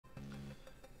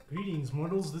Greetings,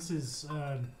 mortals. This is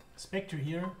Spectre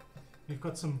here. We've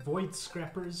got some Void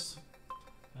Scrappers.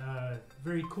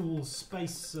 Very cool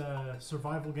space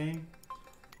survival game.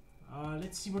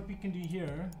 Let's see what we can do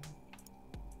here.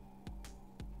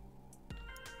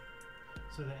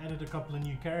 So they added a couple of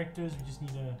new characters. We just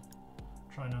need to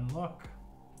try and unlock.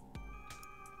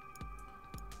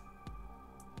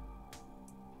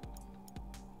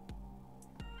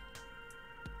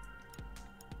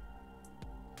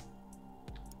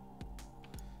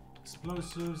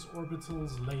 Explosives,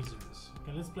 orbitals, lasers.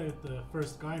 Okay, let's play with the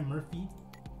first guy, Murphy.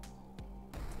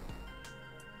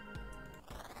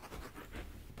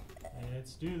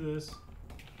 Let's do this.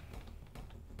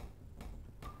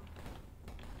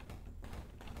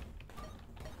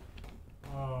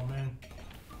 Oh man.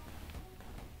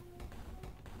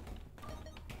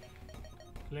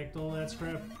 Collect all that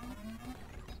scrap.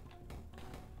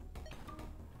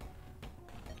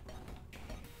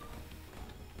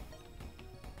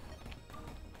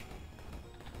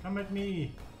 Come at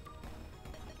me!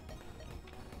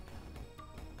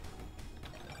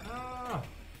 Ah!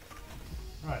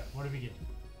 Right, what do we get?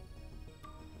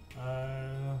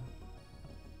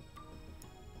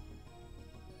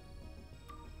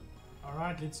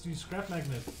 Alright, let's do scrap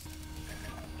magnet.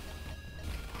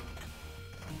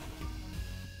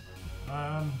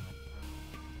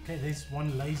 Okay, there's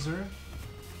one laser.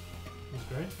 That's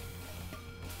great.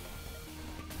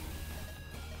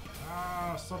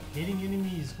 Ah, stop hitting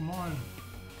enemies, come on.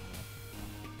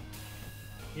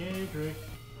 Yay, Drake.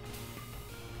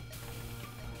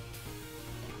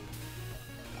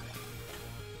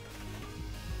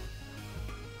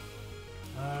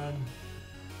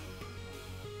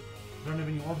 Don't have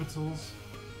any orbitals.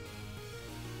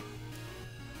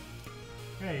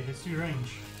 Okay, let's do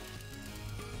range.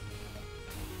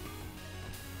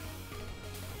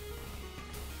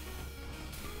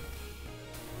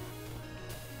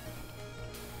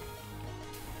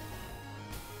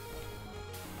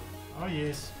 Oh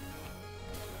yes.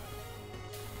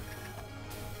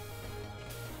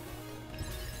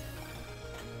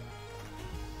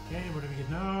 Okay, what do we get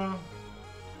now?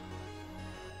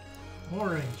 More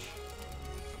range.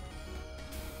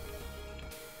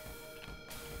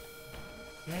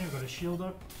 Okay, we've got a shield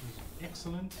up, which is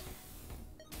excellent.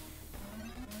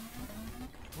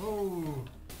 Whoa!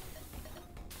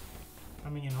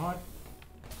 Coming in hot.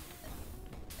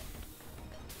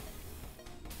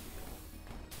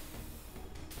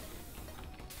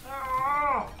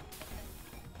 Ah!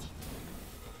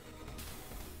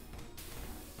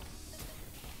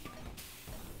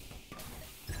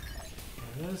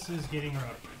 Okay, this is getting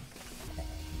rough.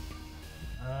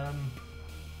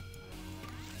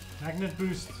 Magnet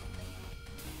boost.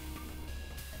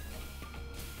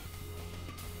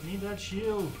 Need that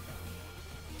shield.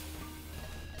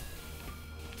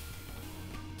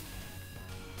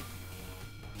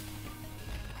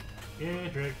 Yeah,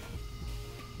 Drake.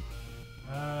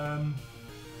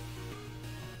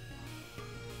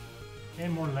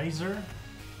 And more laser.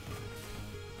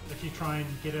 If you try and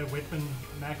get a weapon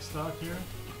maxed out here.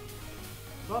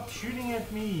 Stop shooting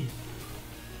at me.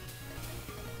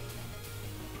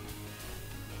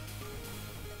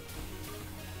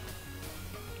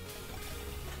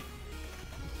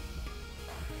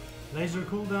 Laser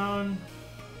cooldown.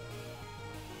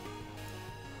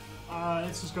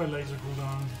 Let's just go laser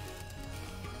cooldown.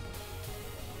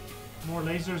 More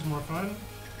lasers, more fun.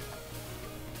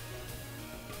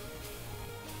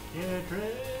 Get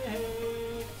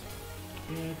wrecked.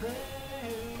 Get wrecked.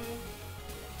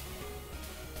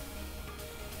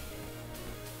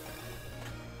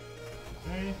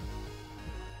 Okay.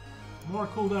 More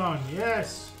cooldown,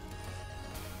 yes!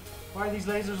 Fire these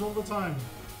lasers all the time.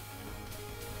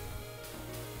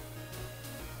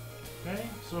 Okay,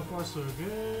 so far so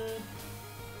good.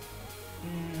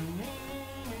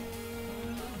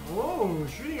 Whoa,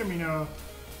 shooting at me now.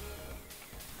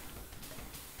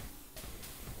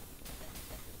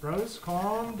 Bros,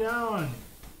 calm down.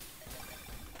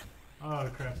 Oh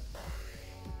crap.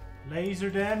 Laser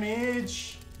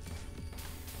damage.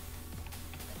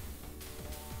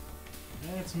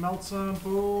 Let's melt some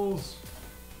fools.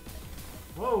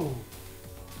 Whoa.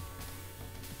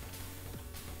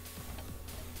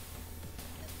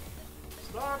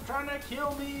 Stop trying to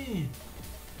kill me!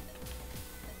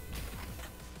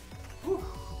 Whew.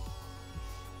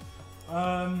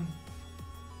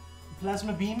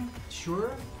 Plasma beam,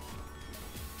 sure.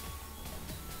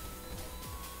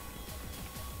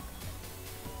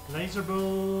 Laser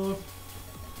bolt.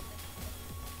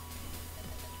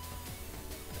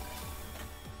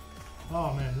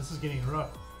 Oh man, this is getting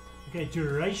rough. Okay,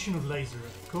 duration of laser,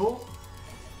 cool.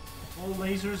 All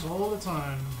lasers all the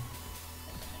time.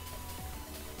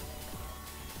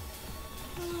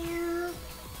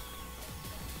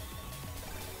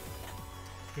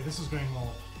 Okay, this is going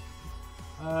well.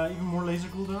 Even more laser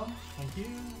cooldown. Thank you.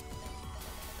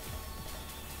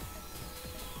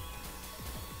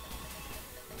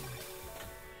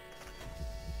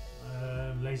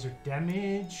 Laser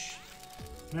damage.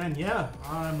 Man, yeah,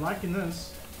 I'm liking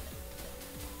this.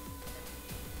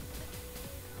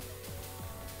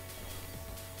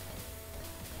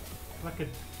 Like a...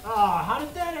 Ah, how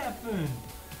did that happen?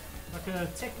 Like a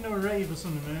techno rave or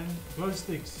something, man. Glow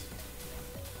sticks.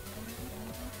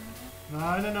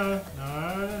 No, no, no.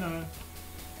 No, no, no.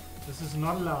 This is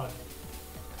not allowed.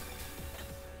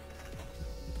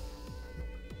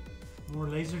 More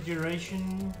laser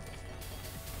duration.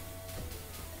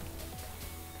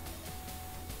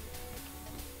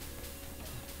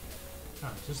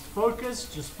 Ah, just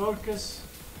focus, just focus.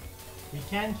 We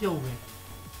can kill them.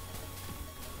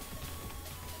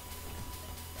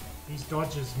 These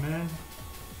dodges, man.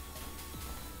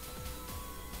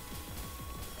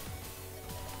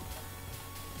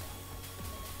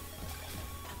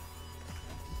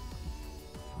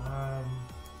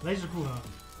 Laser cooldown.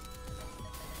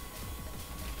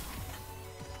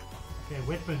 Okay,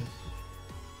 weapon.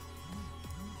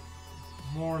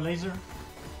 More laser.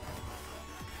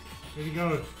 Here we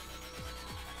go.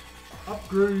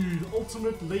 Upgrade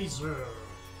ultimate laser.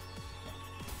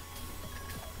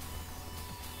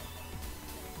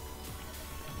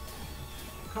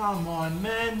 Come on,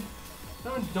 man.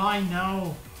 Don't die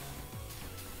now.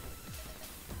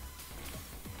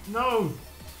 No.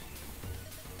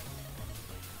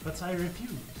 But I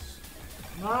refuse.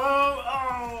 No.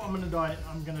 Oh, I'm gonna die.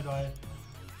 I'm gonna die.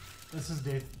 This is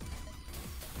death.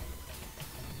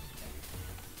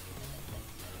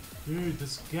 Dude,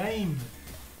 this game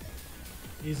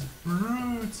is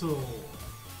brutal.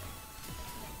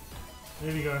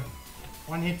 There we go.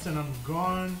 One hit and I'm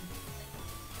gone.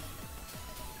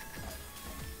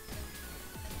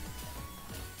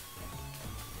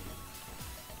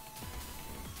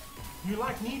 You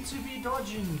like need to be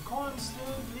dodging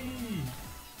constantly.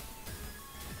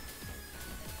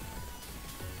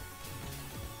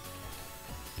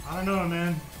 I don't know,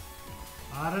 man.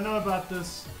 I don't know about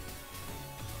this.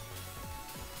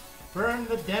 Burn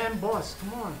the damn boss,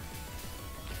 come on.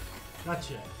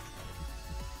 Gotcha.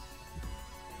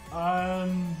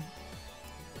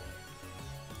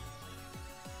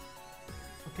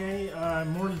 Okay,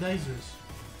 more lasers.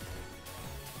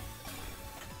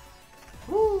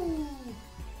 Woo!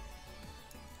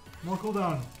 More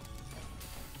cooldown.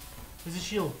 There's a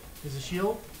shield. There's a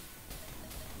shield.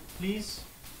 Please.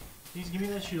 Please give me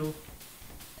that shield.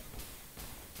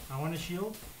 I want a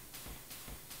shield.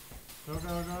 Go,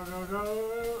 go, go, go,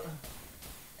 go.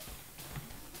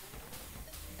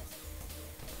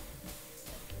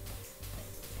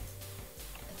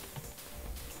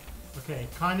 Okay,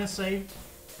 kinda saved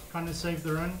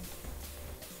the run.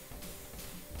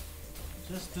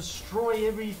 Just destroy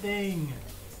everything.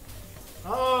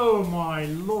 Oh my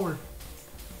lord.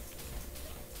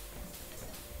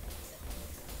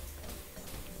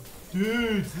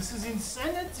 Dude, this is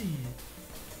insanity.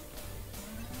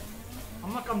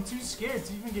 I'm too scared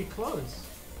to even get close.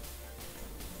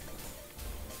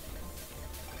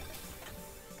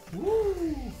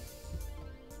 Woo!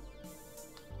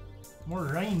 More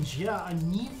range, yeah, I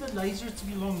need the laser to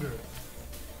be longer.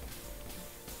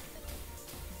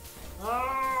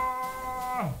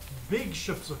 Ah! Big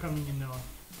ships are coming in now.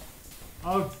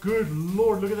 Oh, good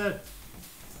lord, look at that.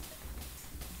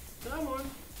 Come on.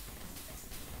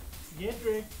 Get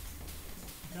ready.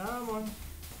 Come on.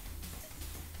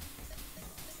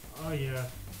 Oh, yeah.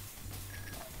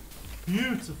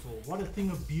 Beautiful. What a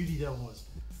thing of beauty that was.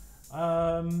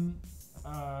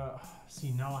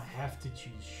 See, now I have to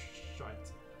choose.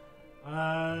 Shite.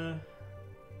 A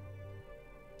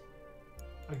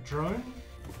drone?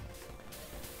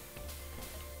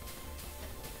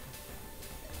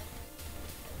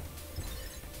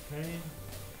 Okay.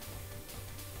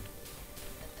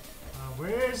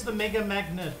 Where's the mega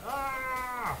magnet?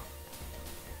 Ah!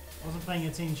 Wasn't paying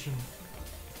attention.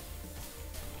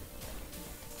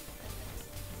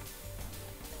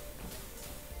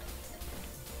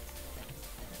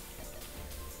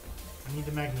 I need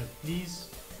the magnet, please.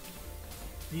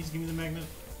 Please give me the magnet.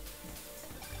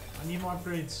 I need more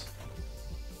upgrades.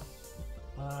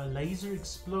 Laser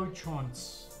explode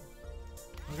chance.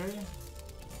 Okay.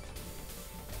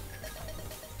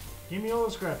 Give me all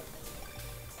the scrap.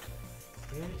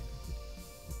 Okay.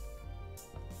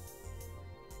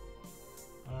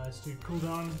 Let's do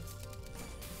cooldown.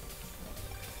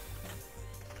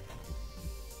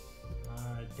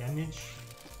 damage.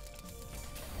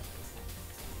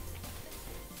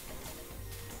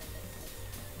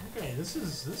 Okay, this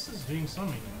is doing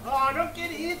something. Oh, don't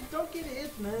get hit! Don't get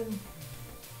hit, man!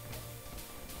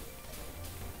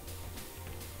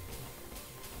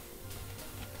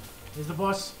 Here's the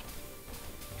boss.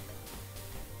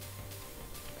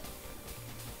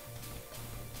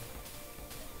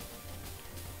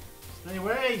 Stay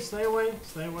away! Stay away!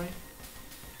 Stay away!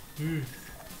 Dude.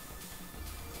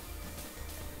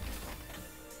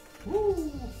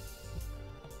 Woo!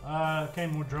 Okay,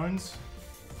 more drones.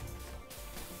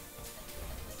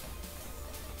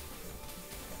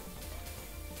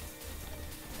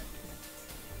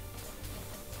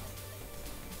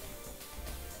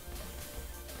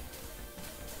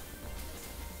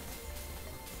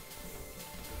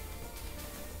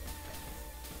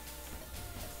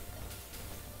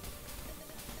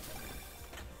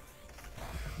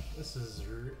 This is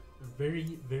very,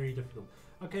 very difficult.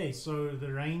 Okay, so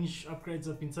the range upgrades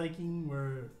I've been taking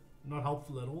were not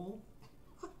helpful at all.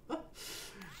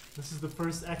 This is the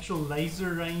first actual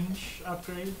laser range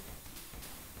upgrade.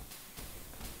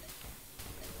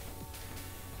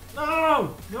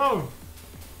 No! No!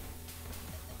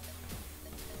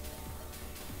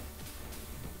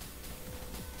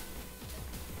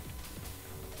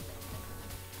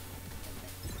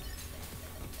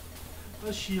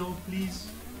 A shield, please.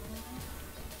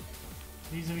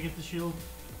 Please let me get the shield.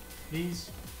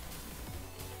 Please.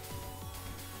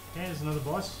 Okay, there's another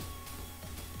boss.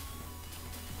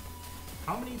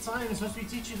 How many times must we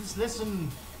teach you this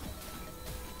lesson?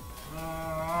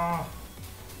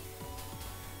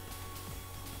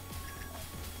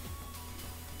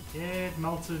 Get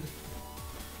melted.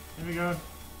 There we go.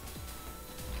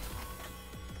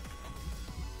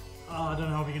 Oh, I don't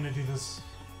know how we're gonna do this.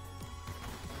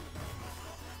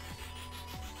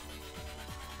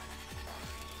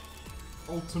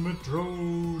 Ultimate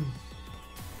drone.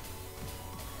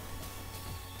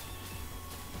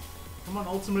 Come on,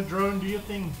 ultimate drone, do your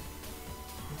thing.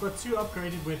 We've got 2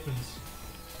 upgraded weapons.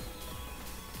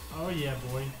 Oh yeah,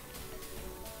 boy.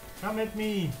 Come at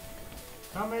me.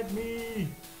 Come at me.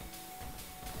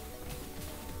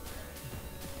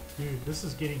 Dude, this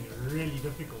is getting really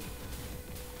difficult.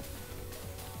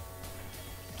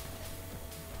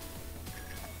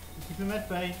 Keep him at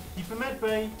bay. Keep him at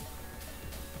bay.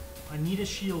 I need a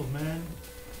shield, man.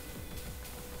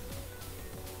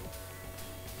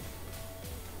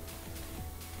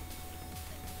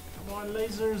 Come on,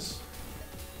 lasers.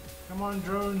 Come on,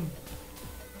 drone.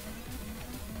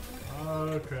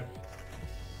 Oh, crap.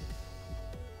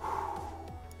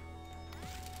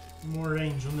 More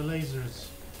range on the lasers.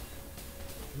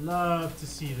 Love to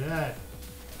see that.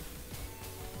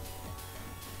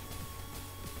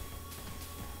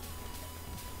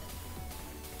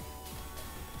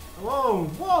 Whoa,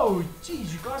 whoa,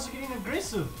 jeez, you guys are getting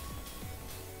aggressive.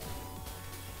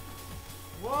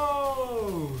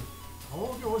 Whoa,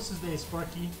 hold your horses there,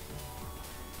 Sparky.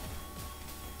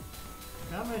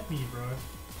 Come at me, bro.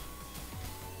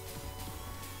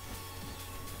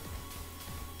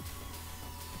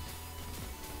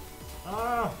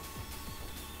 Ah,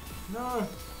 no,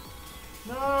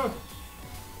 no,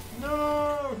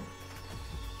 no.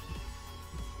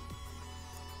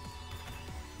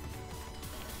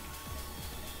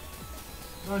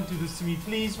 Don't do this to me,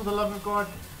 please, for the love of God.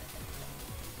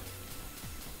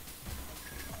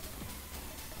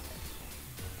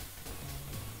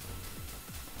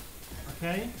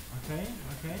 Okay, okay,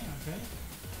 okay, okay.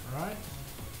 Alright.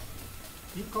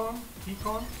 Keep calm, keep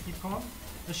calm, keep calm.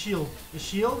 The shield, the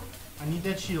shield. I need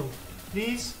that shield.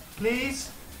 Please,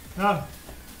 please. No.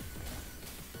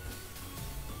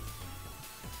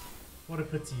 What a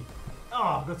pity.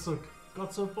 Ah, oh,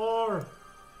 got so far.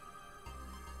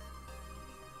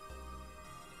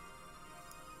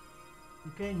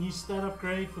 Okay, new stat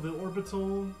upgrade for the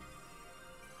orbital.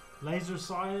 Laser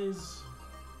size.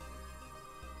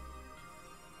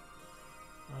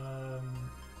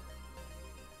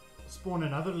 Spawn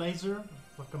another laser,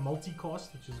 like a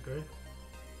multicast, which is great.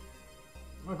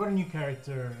 I got a new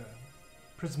character,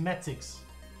 Prismatics.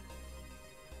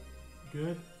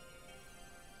 Good.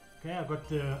 Okay, I got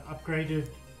the upgraded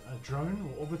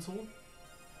drone or orbital.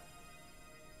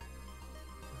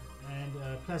 And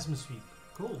plasma sweep.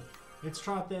 Cool. Let's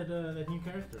try out that new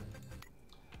character.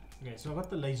 Okay, so I got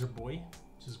the laser boy,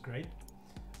 which is great.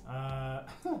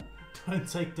 Don't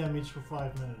take damage for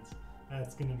 5 minutes.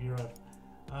 That's gonna be rough.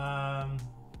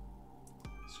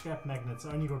 Scrap magnets.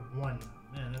 I only got 1.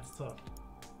 Man, that's tough.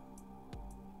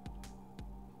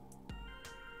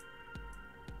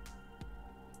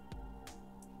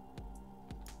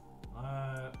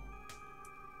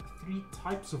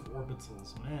 types of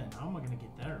orbitals. Man, how am I gonna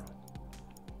get that right?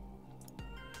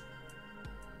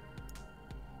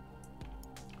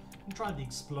 I tried the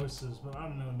explosives, but I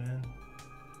don't know, man.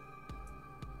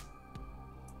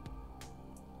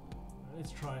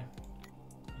 Let's try.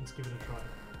 Let's give it a try.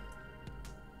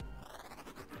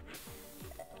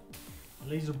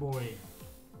 Laser boy.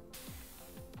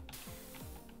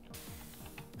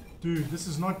 Dude, this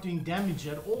is not doing damage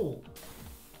at all.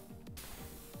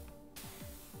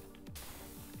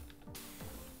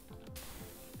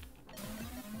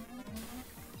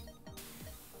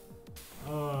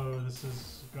 Oh, this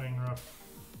is going rough.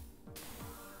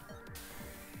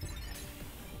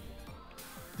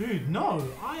 Dude, no,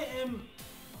 I am...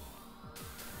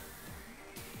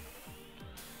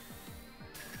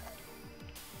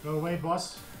 Go away,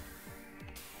 boss.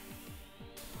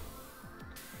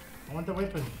 I want the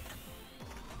weapon.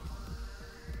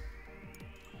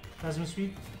 Plasma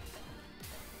sweep.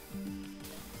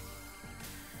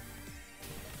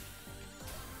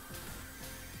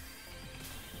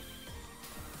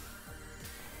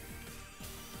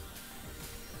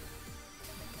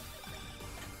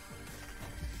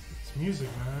 It's music,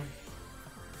 man.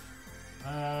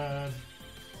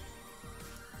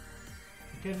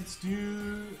 Okay, let's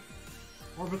do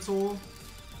orbital.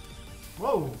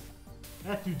 Whoa!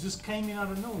 That dude just came in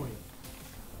out of nowhere.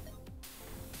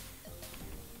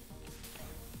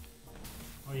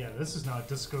 Oh yeah, this is now a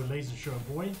disco laser show,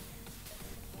 boy.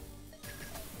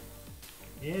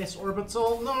 Yes,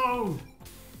 orbital. No!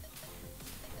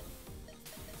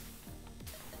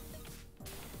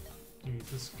 Dude,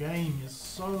 this game is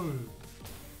so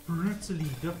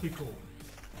brutally difficult.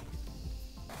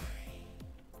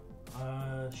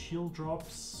 Shield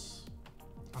drops.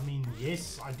 I mean,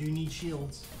 yes, I do need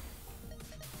shields.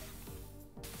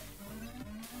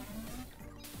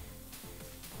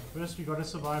 First, we gotta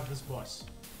survive this boss.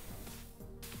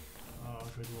 Oh,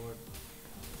 good lord.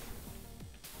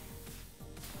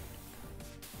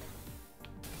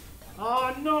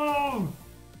 Oh no!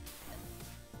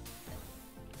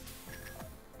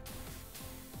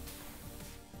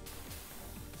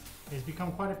 It's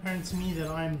become quite apparent to me that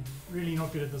I'm really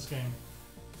not good at this game.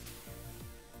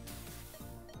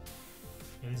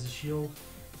 Yeah, there's a shield.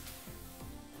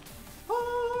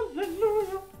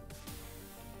 Hallelujah!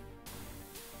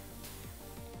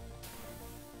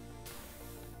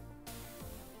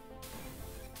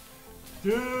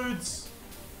 Dudes!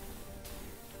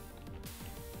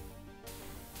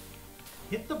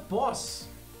 Hit the boss!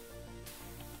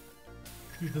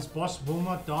 Dude, this boss will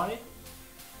not die?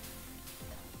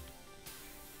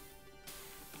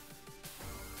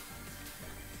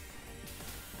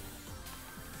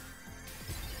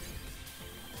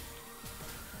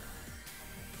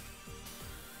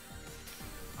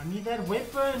 I need that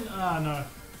weapon! Ah,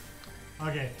 no.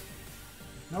 Okay.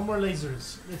 No more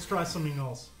lasers. Let's try something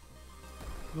else.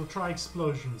 We'll try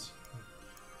explosions.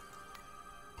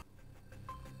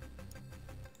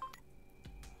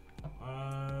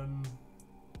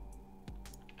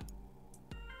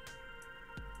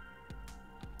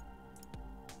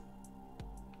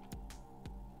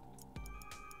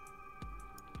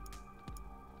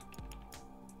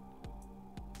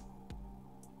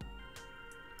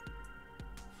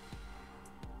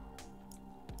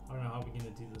 I don't know how we're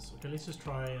gonna do this. Okay, let's just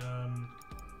try,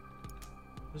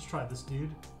 let's try this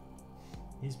dude.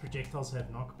 His projectiles have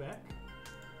knockback.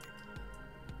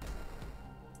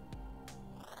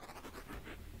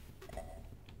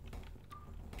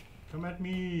 Come at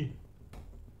me!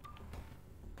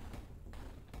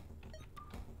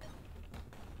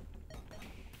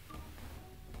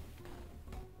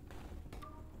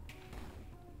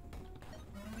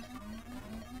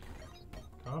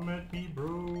 Come at me,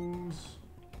 bros!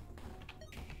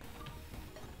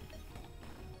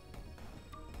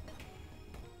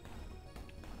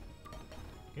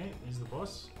 Okay, there's the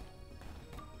boss.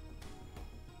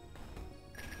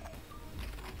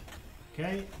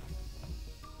 Okay.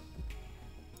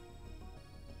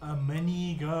 A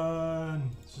minigun.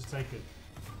 Let's just take it.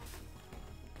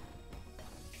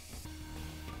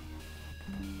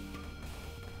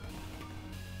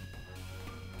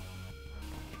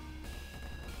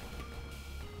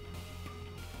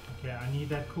 Okay, I need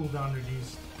that cooldown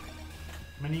reduced.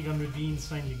 Minigun would be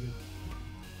insanely good.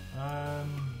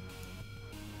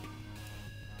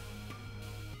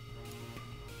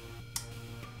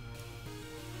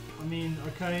 I mean,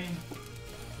 okay.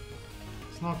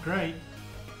 It's not great.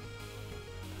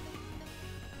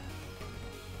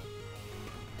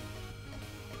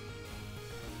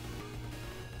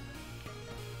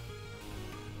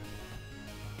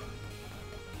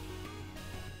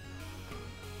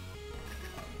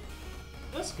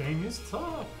 This This game is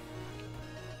tough.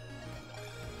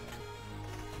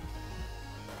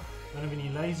 Don't have any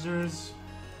lasers.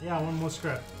 Yeah, one more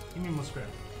scrap. Give me more scrap.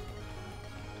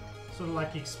 Sort of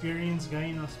like experience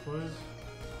gain, I suppose.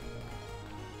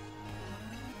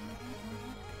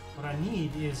 What I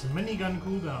need is minigun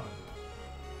cooldown.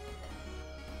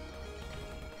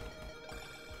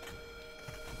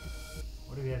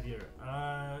 What do we have here?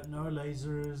 No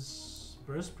lasers.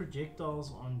 Burst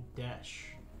projectiles on dash.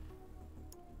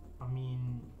 I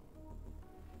mean...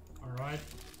 Alright.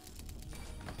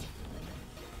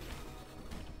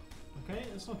 Okay,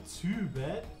 it's not too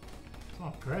bad. It's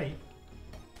not great.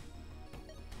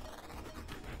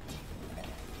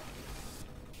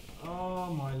 Oh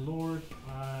my lord.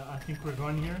 I think we're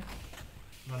gone here.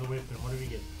 Another weapon. What do we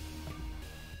get?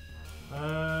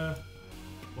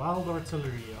 Wild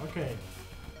artillery. Okay.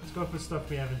 Let's go for stuff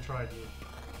we haven't tried yet.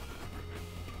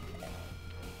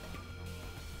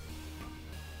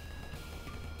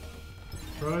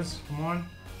 Bros, come on.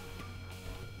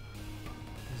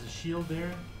 There's a shield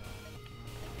there.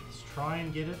 Let's try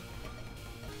and get it.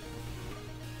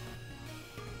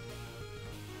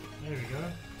 There we go.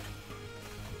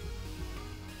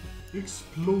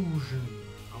 Explosion.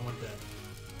 I want that.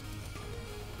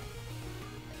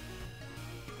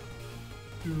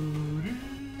 Doo-doo-doo,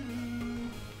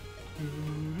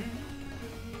 doo-doo-doo.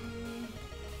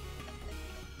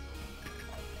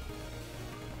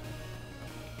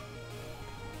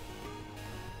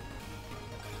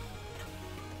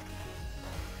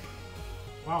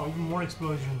 Wow, even more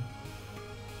explosion.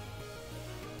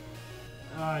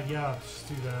 Yeah, just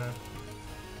do that.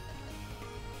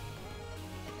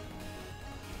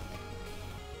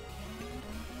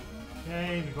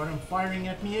 Okay, we got him firing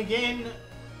at me again.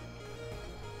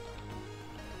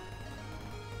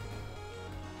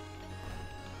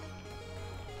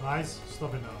 Guys,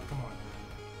 stop it now, come on.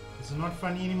 This is not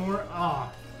funny anymore.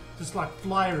 Ah, just like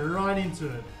fly right into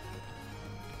it.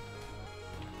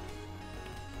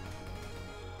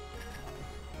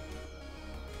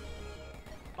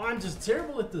 I'm just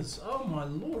terrible at this. Oh my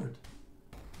lord.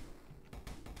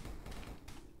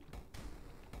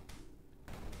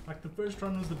 Like the first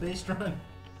run was the best run.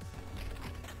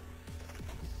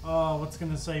 Oh, what's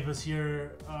gonna save us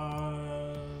here?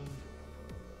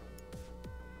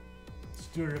 Let's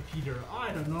do a repeater.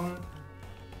 I don't know.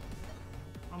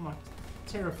 I'm like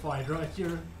terrified right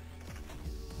here.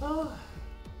 Oh.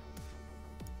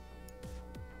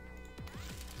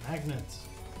 Magnets.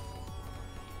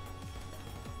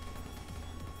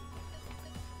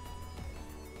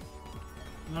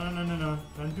 No, no, no, no.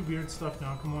 Don't do weird stuff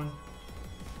now. Come on.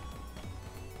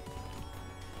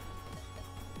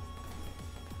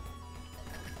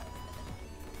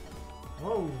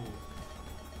 Whoa.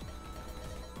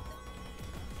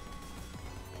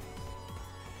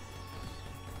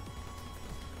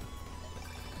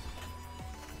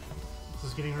 This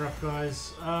is getting rough,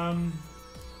 guys.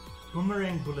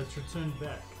 Boomerang bullets return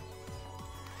back.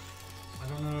 I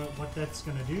don't know what that's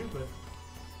gonna do, but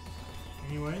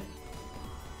anyway.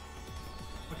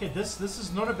 Okay, this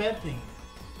is not a bad thing.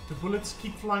 The bullets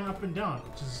keep flying up and down,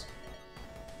 which is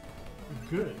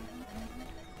good.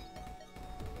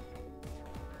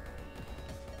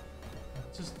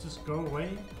 Just go away.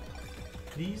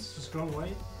 Please, just go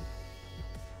away.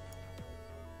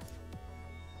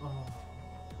 Oh.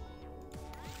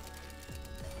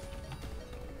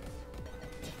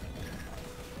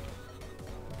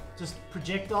 Just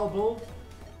projectile bull.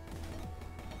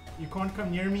 You can't come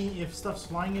near me if stuff's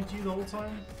flying at you the whole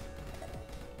time.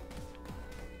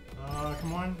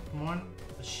 Come on, come on.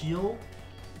 A shield.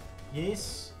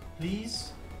 Yes,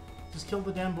 please. Just kill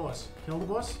the damn boss. Kill the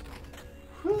boss.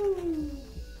 Whoo!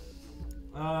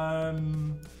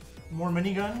 More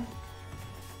minigun.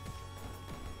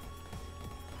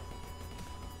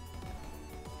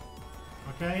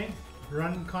 Okay,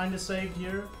 run kinda saved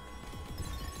here.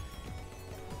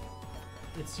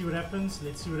 Let's see what happens.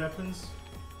 Let's see what happens.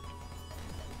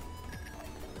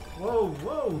 Whoa,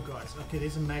 whoa, guys. Okay,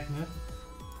 there's a magnet.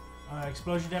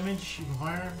 Explosion damage, even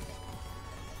higher.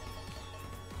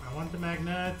 I want the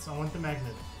magnet. I want the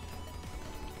magnet.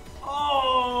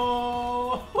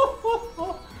 Oh!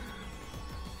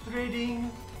 Threading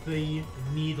the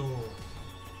needle.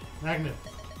 Magnet.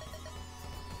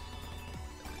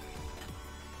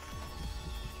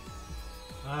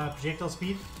 Projectile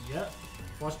speed. Yeah.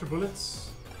 Faster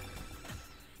bullets.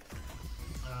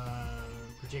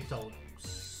 Projectile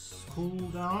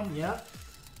cooldown. Yeah.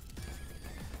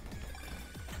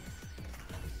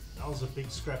 That was a big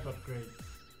scrap upgrade.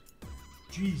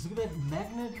 Jeez, look at that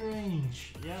magnet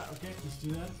range. Yeah, okay, let's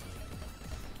do that.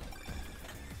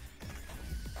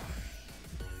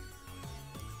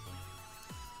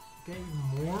 Okay,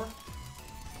 more.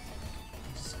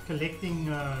 Just collecting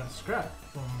scrap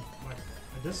from like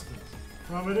a distance.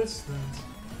 From a distance.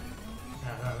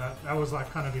 Yeah, that was like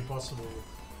kind of impossible.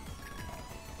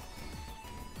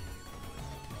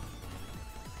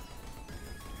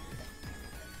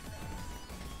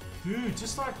 Dude,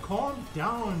 just like calm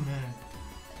down, man.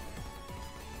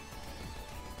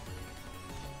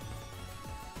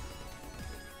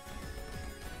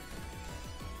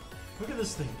 Look at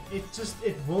this thing.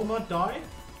 It will not die.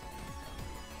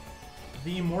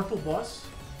 The immortal boss.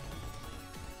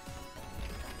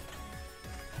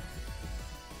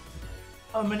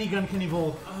 A minigun can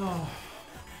evolve. Oh.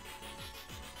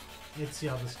 Let's see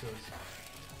how this goes.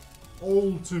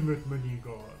 Ultimate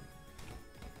minigun.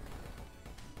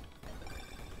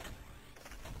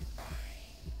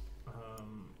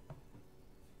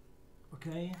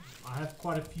 Okay, I have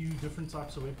quite a few different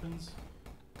types of weapons.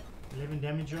 11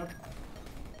 damage up.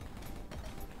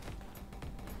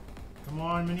 Come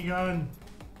on, minigun.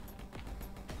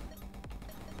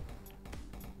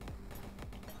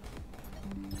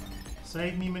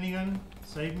 Save me, minigun.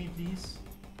 Save me, please.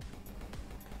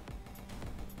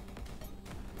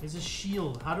 There's a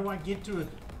shield. How do I get to it?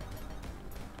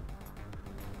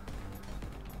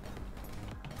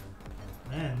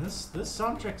 Man, this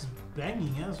soundtrack's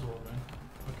banging as well, man.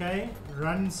 Okay,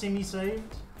 run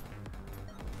semi-saved.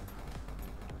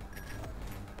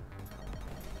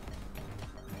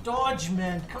 Dodge,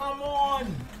 man, come on!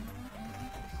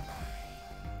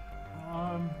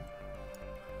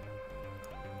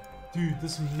 Dude,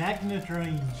 this magnet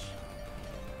range.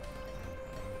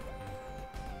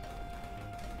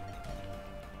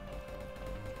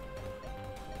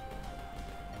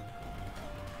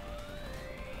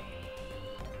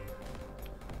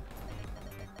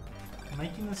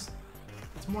 Making this,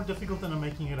 it's more difficult than I'm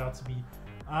making it out to be.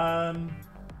 I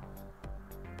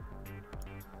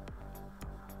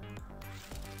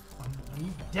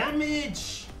need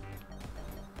damage.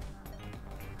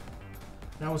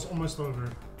 That was almost over.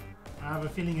 I have a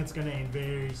feeling it's gonna end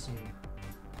very soon.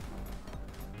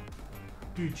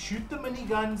 Dude, shoot the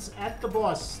miniguns at the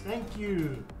boss. Thank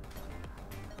you.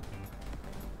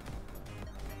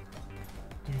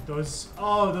 Dude, those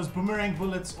boomerang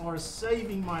bullets are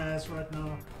saving my ass right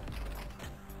now.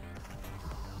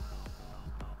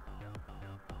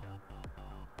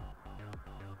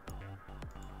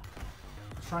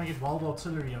 Let's try and get wild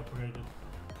artillery upgraded.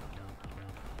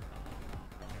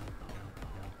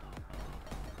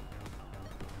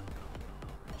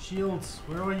 Shields,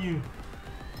 where are you?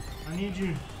 I need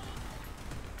you.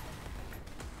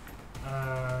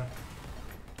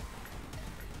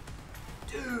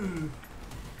 Dude.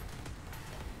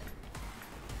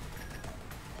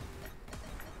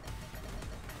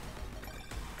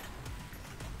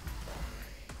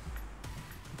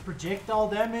 Projectile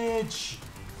damage.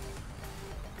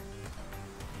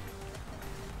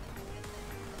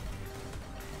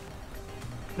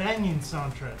 Banging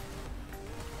soundtrack.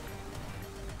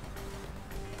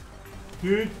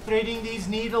 Dude, threading these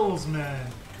needles,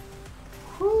 man.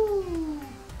 Whoo.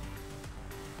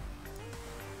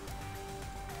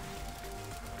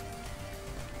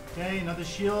 Okay, another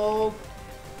shield.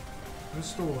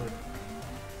 Restored.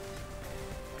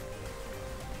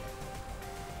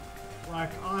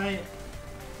 Like, I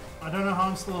don't know how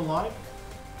I'm still alive.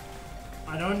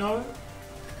 I don't know.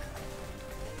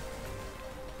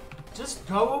 Just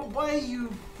go away,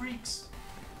 you freaks.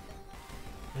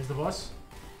 There's the boss.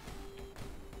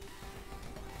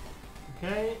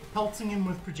 Okay, pelting him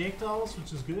with projectiles,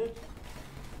 which is good.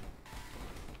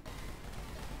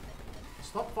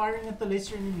 Stop firing at the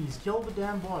lesser enemies. Kill the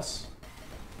damn boss.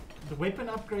 The weapon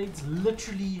upgrades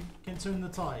literally can turn the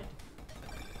tide.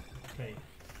 Okay.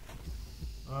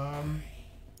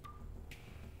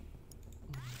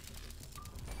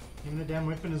 Give him the damn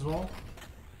weapon as well.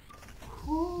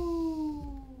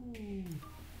 Whoo.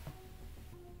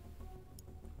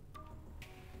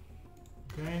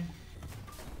 Okay.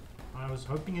 I was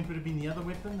hoping it would have been the other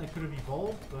weapon that could have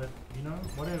evolved, but you know,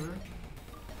 whatever.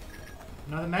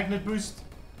 Another magnet boost.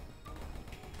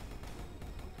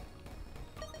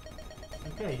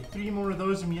 Okay, 3 more of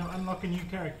those and we unlock a new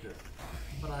character.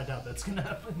 But I doubt that's gonna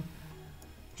happen.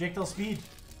 Projectile speed.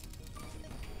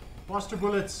 Faster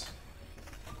bullets.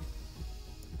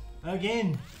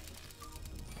 Again.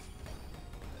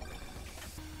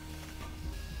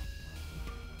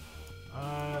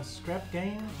 Scrap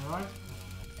gain, right.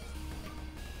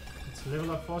 Let's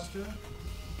level up faster.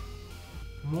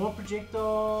 More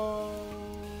projectile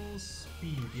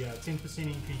speed, yeah, 10%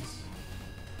 increase.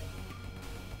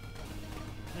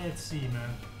 Let's see, man.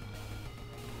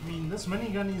 I mean, this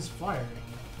minigun is firing.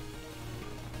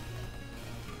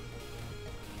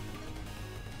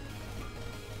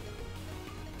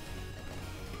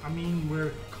 I mean,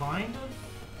 we're kind of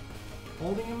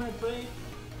holding him at bay.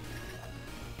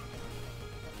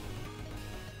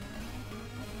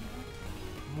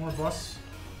 More boss.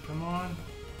 Come on.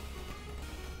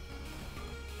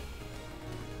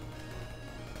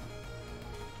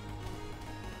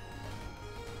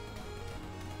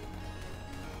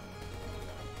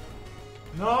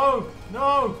 No!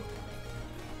 No!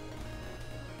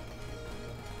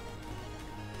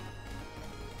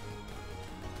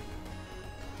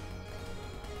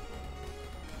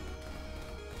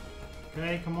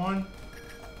 Okay, come on.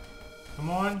 Come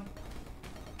on.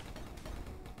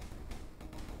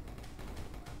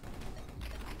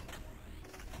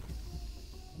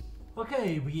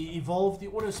 Okay, we evolved the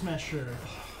Auto Smasher.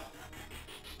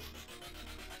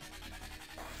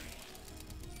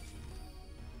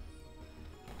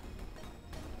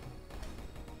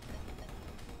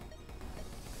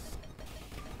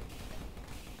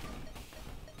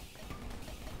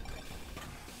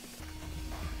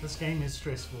 This game is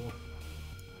stressful.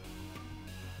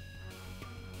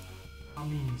 I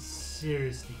mean,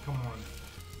 seriously, come on.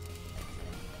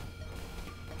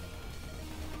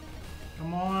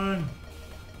 Come on!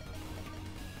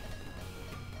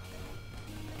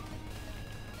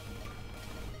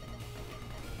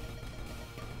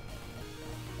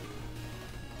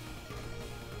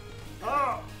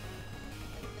 Oh!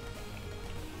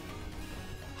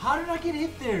 How did I get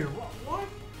hit there? What?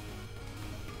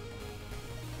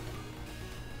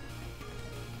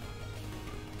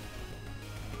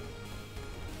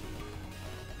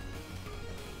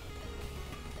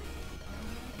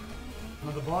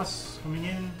 Another boss coming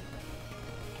in.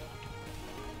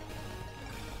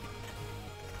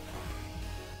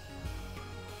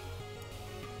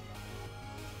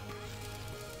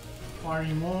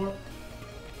 Firing more.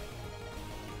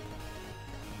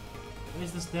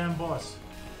 Where's this damn boss?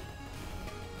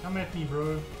 Come at me,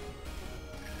 bro.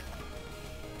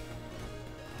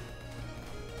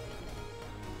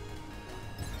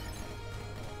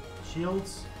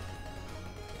 Shields.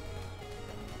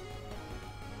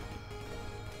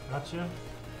 Gotcha.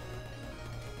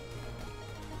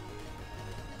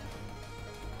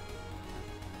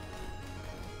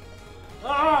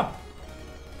 Ah!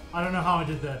 I don't know how I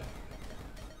did that.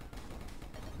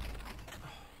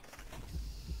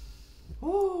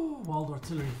 Ooh, Wild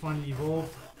Artillery finally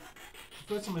evolved.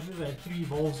 First time I've ever had 3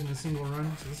 evolves in a single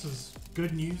run, so this is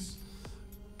good news.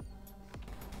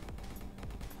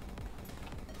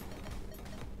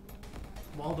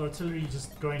 Wild Artillery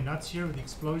just going nuts here with the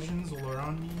explosions all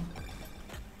around me.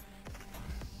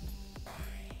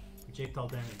 Projectile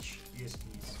damage. Yes,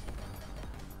 please.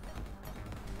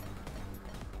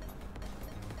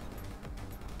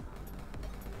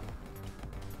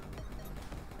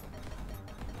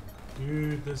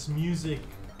 Dude, this music.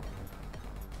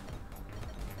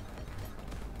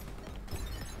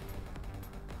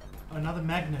 Another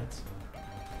magnet.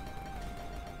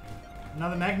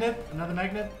 Another magnet. Another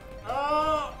magnet.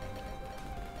 Oh!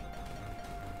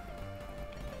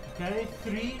 Okay,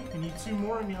 3. We need 2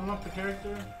 more and we unlock the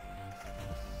character.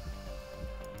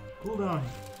 Cooldown.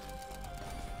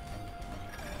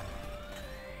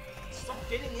 Stop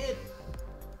getting hit.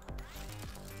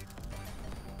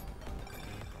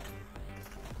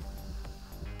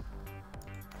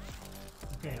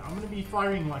 Okay, I'm gonna be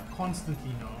firing like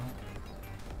constantly now.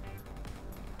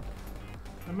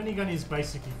 The minigun is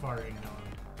basically firing now.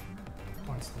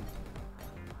 Constant.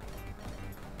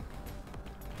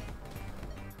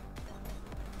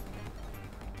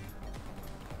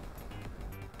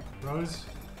 Rose.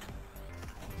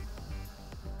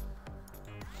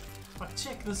 But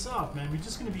check this out, man. We're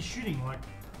just gonna be shooting like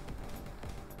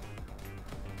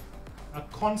a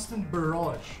constant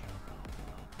barrage.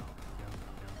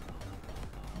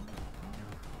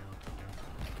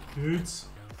 Dudes.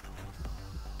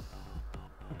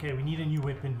 Okay, we need a new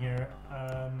weapon here.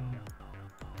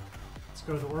 Let's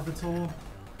go to the orbital.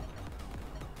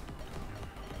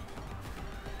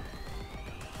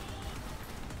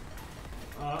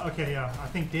 Okay, yeah, I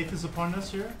think death is upon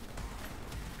us here.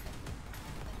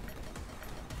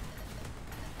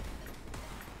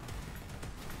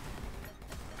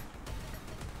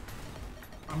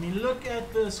 I mean, look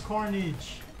at this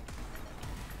carnage.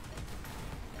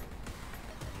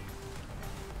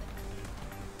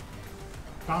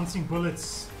 Bouncing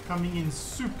bullets coming in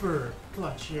super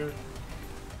clutch here.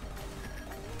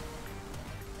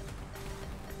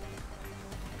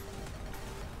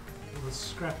 All the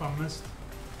scrap I missed.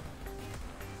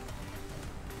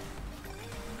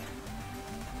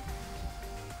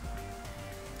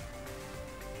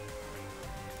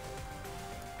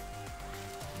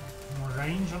 More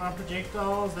range on our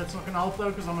projectiles. That's not gonna help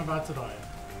though because I'm about to die.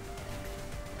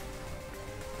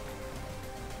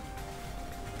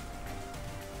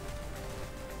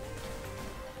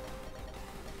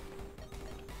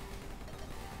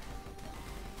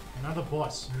 Another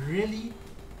boss. Really?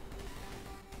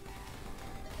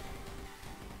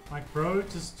 Like, bro,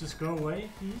 just go away,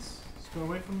 please. Just go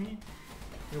away from me.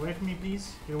 Get away from me,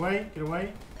 please. Get away, get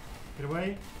away, get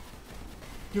away.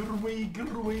 Get away, get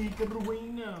away, get away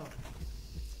now.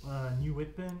 New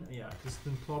weapon. Yeah,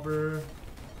 distant clobber.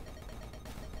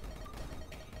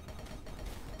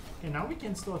 Okay, now we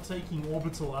can start taking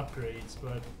orbital upgrades,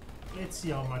 but let's see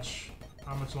how much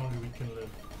longer we can live.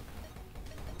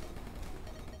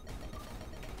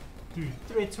 Dude,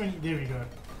 320, there we go.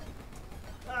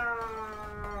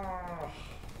 Ah.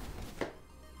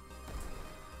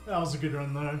 That was a good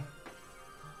run though.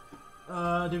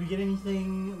 Did we get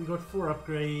anything? We got 4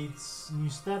 upgrades. New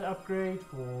stat upgrade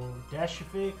for dash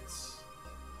effects.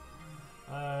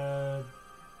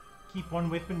 Keep one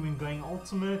weapon when going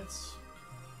ultimate.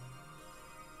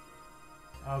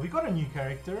 We got a new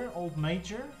character, Old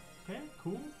Major. Okay,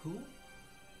 cool, cool.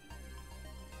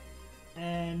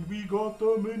 And we got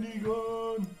the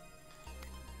minigun.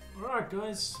 Alright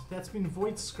guys, that's been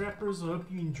Void Scrappers. I hope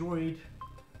you enjoyed.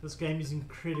 This game is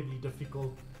incredibly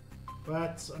difficult.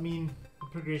 But, I mean, the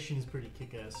progression is pretty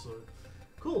kick-ass, so...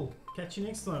 Cool, catch you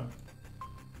next time.